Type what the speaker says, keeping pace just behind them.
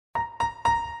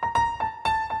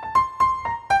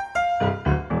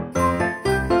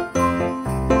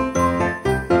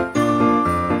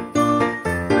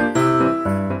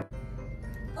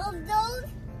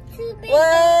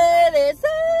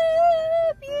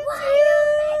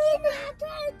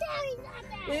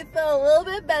feel a little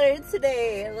bit better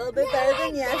today. A little bit better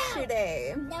than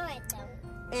yesterday. No, I don't.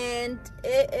 And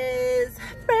it is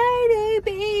Friday,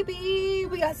 baby.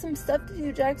 We got some stuff to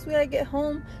do, Jax. We gotta get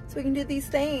home so we can do these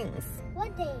things.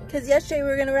 What day? Because yesterday we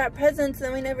were gonna wrap presents and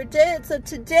then we never did. So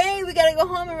today we gotta go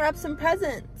home and wrap some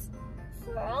presents.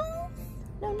 For us?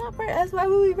 No, not for us. Why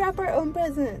would we wrap our own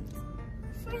presents?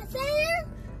 For Santa?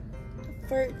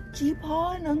 For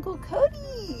G-Paw and Uncle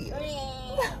Cody.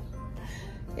 Yeah.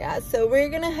 Yeah, so we're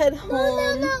gonna head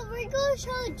home. No. We're gonna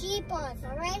show G-Paws,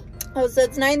 alright? Oh, so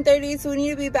it's 9:30, so we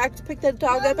need to be back to pick the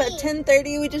dog up at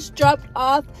 10:30. We just dropped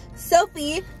off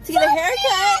Sophie to get a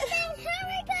haircut.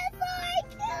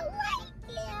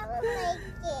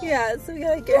 Yeah, so we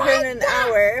gotta get her in an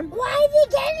hour. Why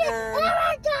did you get a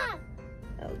haircut?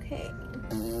 Okay.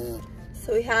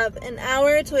 So we have an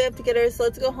hour till we have to get her, so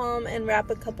let's go home and wrap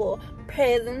a couple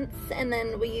presents, and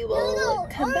then we will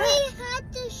come back. We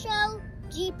have to show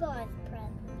G-Paws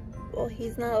present. Well,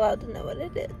 he's not allowed to know what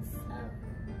it is.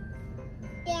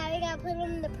 Yeah, we gotta put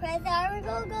him in the present. Are we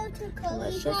gonna go to Cody's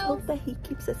Let's just house? hope that he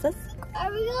keeps us a secret.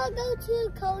 Are we gonna go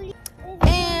to Cody?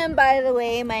 And by the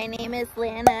way, my name is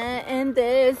Lana, and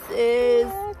this is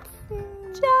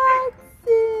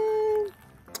Jackson.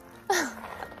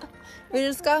 We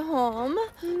just got home.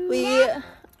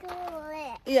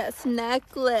 Yes,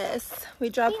 necklace. We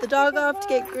dropped the dog off to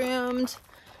get groomed.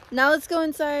 Now let's go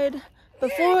inside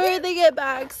before they get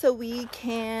back so we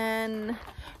can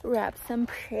wrap some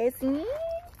presents.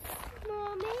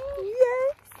 Mommy?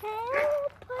 Yes.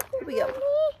 Here we go.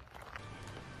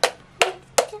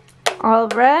 All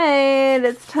right,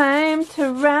 it's time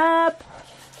to wrap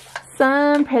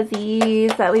some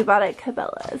prezzies that we bought at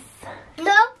Cabela's.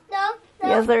 No.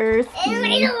 Yes, there's. And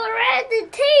we don't read the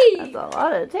tape. That's a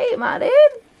lot of tape, my dude.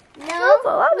 No. That's a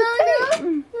lot of tape.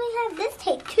 No. We have this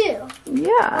tape too.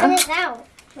 Yeah. Put it out.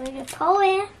 We can pull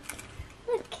it.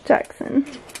 Look. Jackson.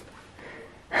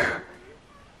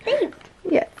 Tape.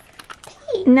 Yes.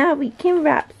 Tape. Now we can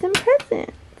wrap some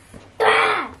presents.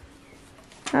 Ah.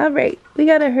 All right, we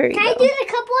gotta hurry. Can I do the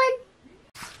cup one?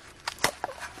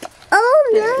 Oh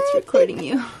There, no. it's recording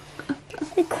you.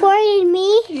 Recording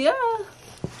me? Yeah.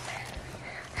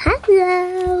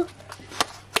 Hello.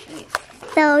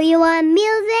 So you want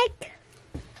music?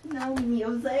 No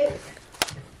music.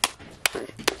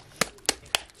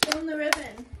 Show them the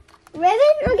ribbon.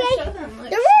 Ribbon? Okay. Show them. Look.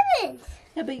 The ribbon.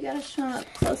 Yeah, but you gotta show them up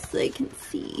close so they can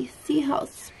see. See how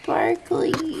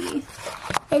sparkly.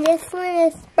 And this one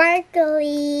is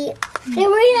sparkly. And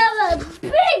we have a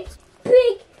big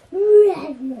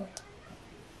red one.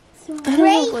 I don't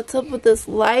know what's up with this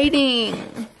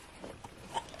lighting.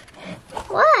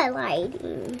 What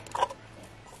lighting?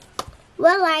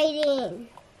 What lighting?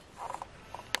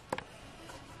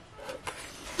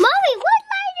 Mommy, what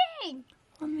lighting?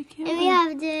 On the camera. And we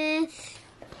have this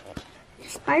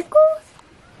sparkles.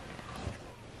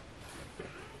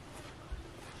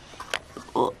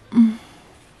 Oh.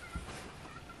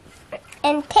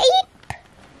 And tape.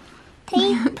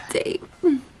 Tape.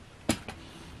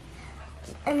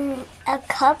 And a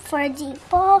cup for a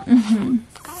G-Paw.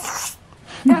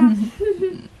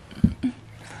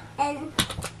 And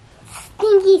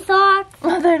stinky socks.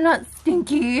 Oh, they're not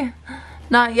stinky.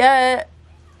 Not yet.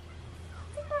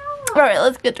 Alright,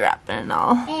 let's get to wrapping and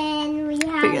I'll And we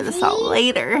have figure this out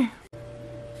later.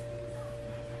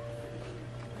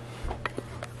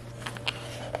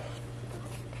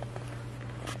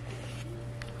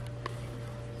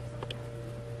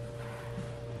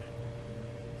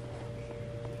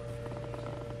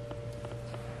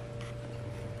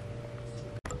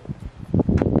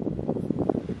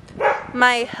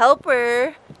 My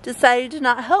helper decided to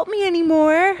not help me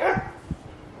anymore.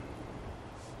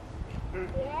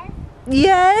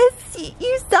 Yes? Yes,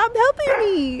 you stopped helping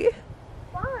me.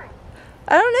 Why?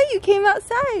 I don't know, you came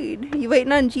outside. You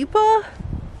waiting on G-Paw?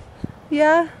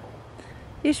 Yeah?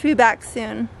 You should be back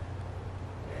soon.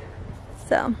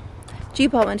 So,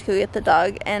 G-Paw went to go get the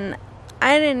dog and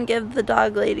I didn't give the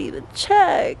dog lady the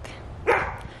check.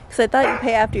 Because I thought you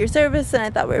pay after your service and I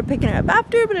thought we were picking her up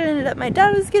after, but it ended up my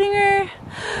dad was getting her.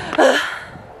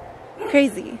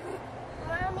 Crazy.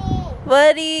 Mommy,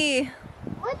 Buddy.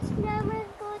 which number is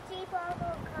G-Paw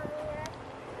coming at?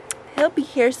 He'll be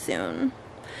here soon.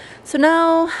 So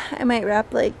now I might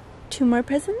wrap like 2 more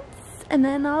presents and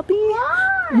then I'll be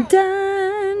Why?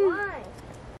 done. Why?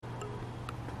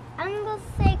 I'm going to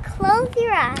say close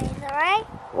your eyes, alright?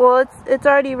 Well, it's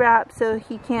already wrapped so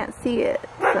he can't see it.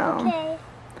 So Okay.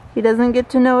 he doesn't get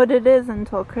to know what it is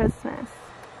until Christmas.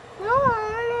 No,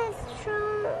 I want to show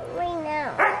him right now.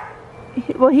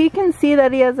 Well, he can see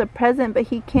that he has a present, but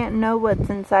he can't know what's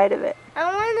inside of it. I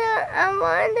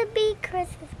want to be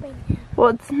Christmas right now. Well,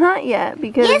 it's not yet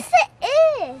because... Yes, it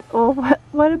is. Well,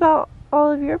 what about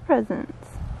all of your presents?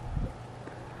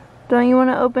 Don't you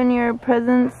want to open your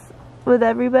presents with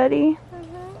everybody?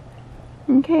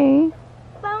 Mm-hmm. Okay.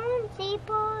 But I want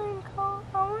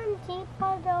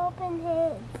Jeepo to open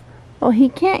his. Well, he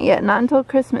can't yet. Not until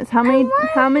Christmas. How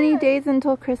many days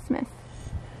until Christmas?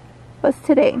 What's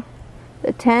today?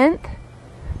 The 10th?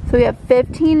 So we have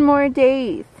 15 more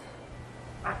days.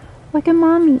 Look at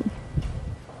Mommy.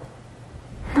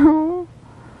 No.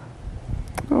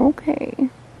 Okay.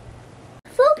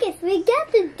 Focus. We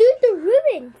got to do the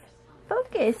ribbons.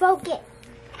 Focus. Focus.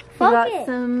 We got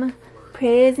some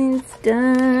presents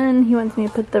done. He wants me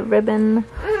to put the ribbon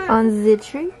on the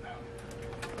tree.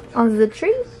 On the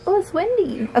tree? Oh, it's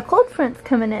windy. A cold front's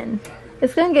coming in.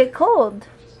 It's gonna get cold.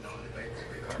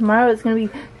 Tomorrow it's gonna be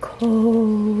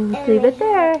cold. Leave it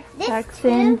there.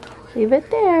 Jackson, leave it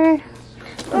there.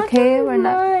 Okay, we're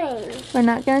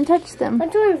not gonna touch them.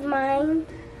 Which one's mine?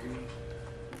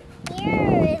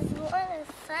 Here is one of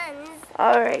Son's.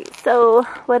 Alright, so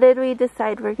what did we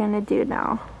decide we're gonna do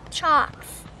now?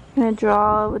 Chalks. Gonna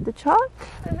draw with the chalk?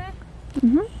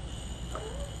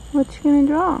 What you gonna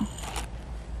draw?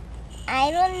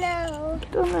 I don't know.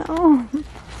 Don't know.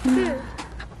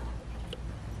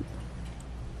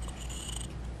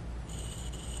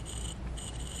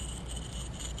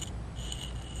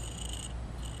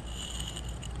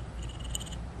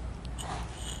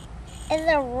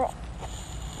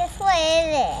 Guess what is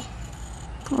it?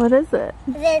 What is it?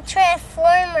 The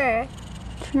transformer.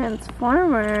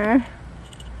 Transformer.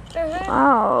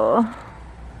 Wow.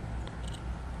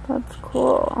 That's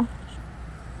cool.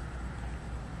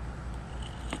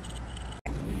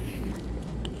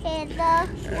 It's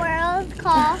the world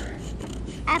called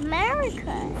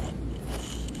America.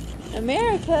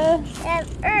 America? And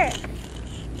Earth.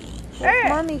 What's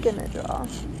Mommy gonna draw?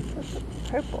 What's the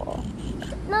purple?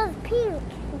 No, it's pink.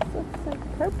 This looks like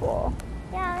purple.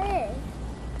 Yeah, it is.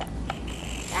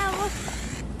 That was...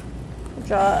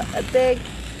 Draw a big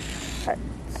heart.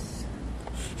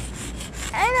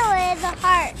 I know it's a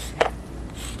heart.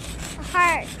 A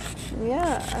heart.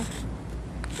 Yeah.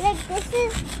 Like this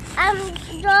is, I'm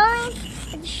drawing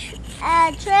a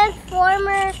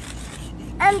transformer.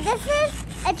 This is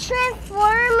a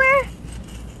transformer.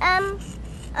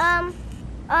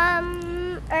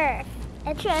 Earth.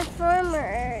 A transformer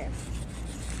Earth.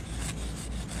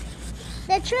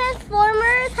 The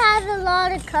Transformers has a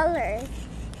lot of colors.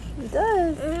 It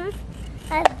does.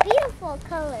 Has beautiful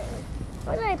colors.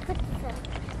 Where do I put this up?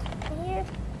 Here?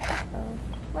 Oh.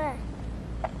 Where?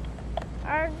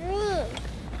 Our green.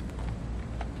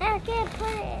 I can't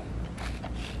put it.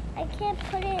 I can't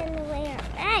put it in the way up.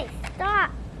 Hey,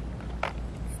 stop.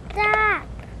 Stop.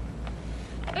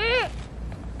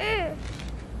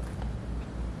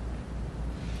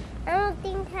 I don't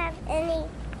think I have any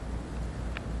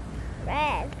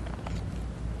red.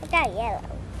 I got yellow.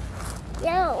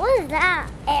 Yellow, what is that?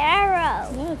 Arrow.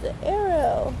 Yeah, it's an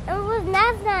arrow.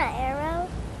 That's not an arrow.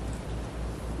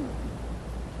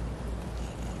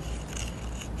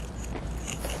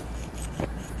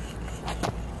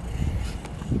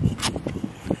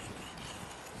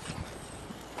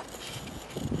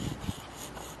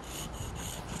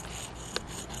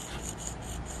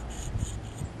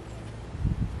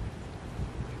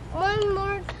 One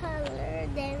more color,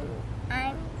 then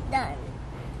I'm done.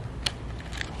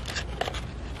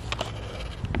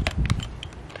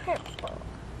 Purple.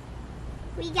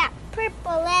 We got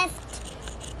purple left.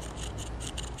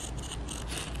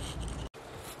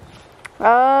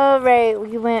 Alright,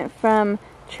 we went from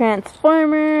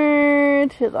Transformer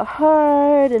to the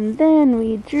heart, and then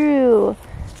we drew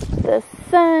the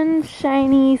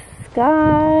sunshiny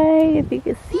sky. If you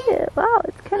can see it, wow,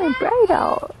 it's kind of bright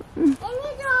out. And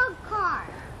you draw a car.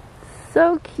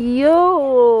 So cute.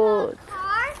 A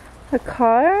car. A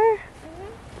car?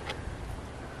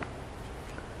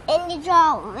 And you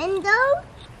draw a window.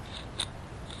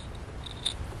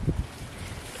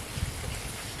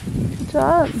 Good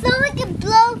job. So we can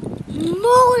blow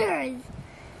motors.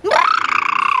 We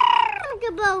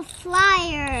can blow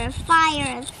fire.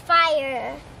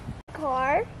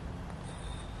 Car.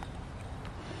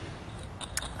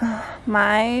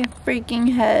 My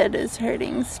freaking head is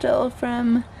hurting still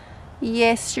from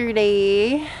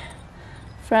yesterday,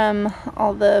 from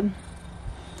all the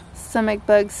stomach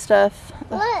bug stuff.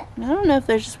 Look. I don't know if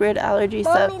there's just weird allergy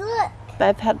Mommy, stuff, look. but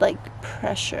I've had like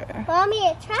pressure. Mommy,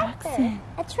 a tractor. Jackson.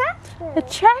 A tractor. A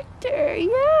tractor,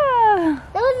 yeah.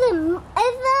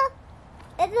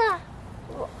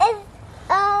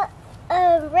 It's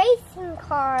a racing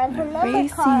car. It's another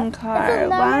Racing car.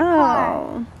 Wow.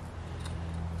 Car.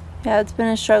 Yeah, it's been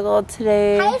a struggle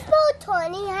today. How do you spell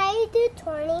do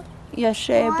 20?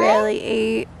 Yesterday I barely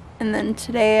ate, and then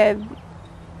today I've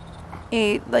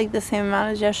ate like the same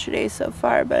amount as yesterday so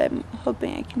far, but I'm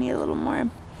hoping I can eat a little more.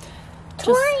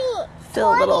 20.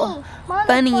 Feel a little Mama,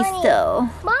 funny 20. still.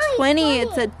 Mommy, 20,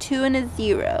 it's a 2 and a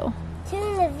 0. 2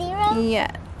 and a 0?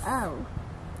 Yes. Oh.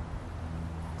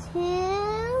 2.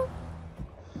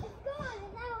 It's gone.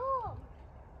 It's at home.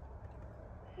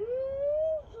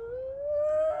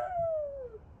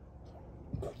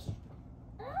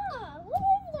 What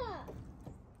is that?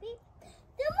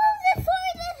 The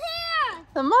Mosasaurus is here!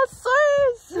 The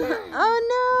Mosasaurus! Oh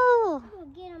no! I'm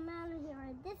gonna get him out of here.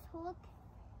 This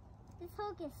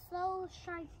hook is so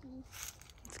sharpy.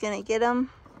 It's gonna get him.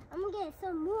 I'm gonna get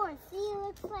some more. See, it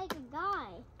looks like a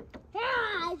guy.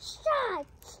 Ah, it's shot.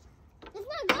 It's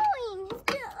not going.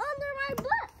 It's under my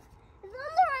butt. It's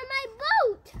under my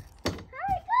boat.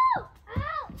 Hurry, go. Ow.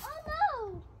 Oh,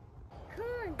 no.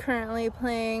 Come on. Currently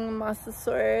playing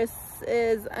Mosasaurus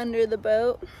is under the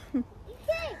boat. Okay,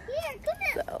 here, come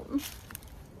here. So,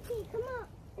 Okay, come on.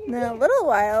 in a little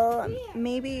while,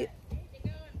 maybe.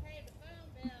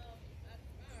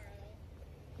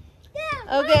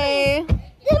 Yeah, Okay.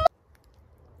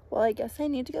 Well, I guess I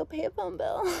need to go pay a phone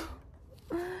bill.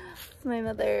 My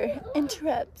mother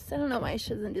interrupts. I don't know why she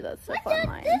doesn't do that stuff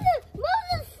online. This is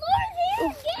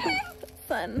Mosasaurus here again.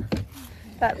 Sun.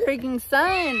 That freaking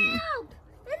sun. Help.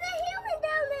 There's a human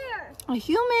down there. A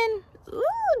human?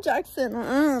 Ooh, Jackson.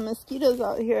 Mosquitoes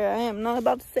out here. I am not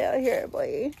about to stay out here,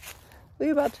 boy.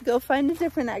 We're about to go find a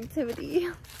different activity.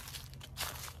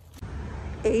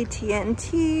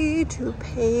 AT&T to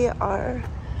pay our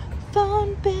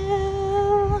phone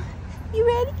bill. You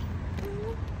ready?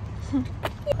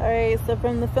 Alright, so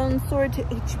from the phone store to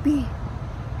HB.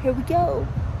 Here we go.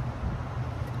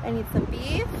 I need some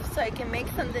beef so I can make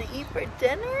something to eat for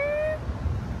dinner.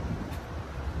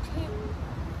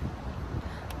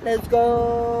 Let's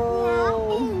go.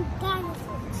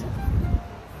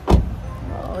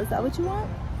 Oh, is that what you want?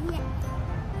 Yeah.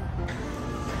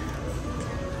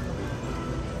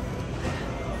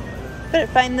 Better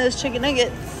find those chicken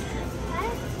nuggets.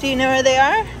 What? Do you know where they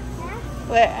are? Yeah.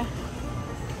 Where?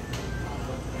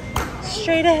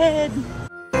 Straight ahead.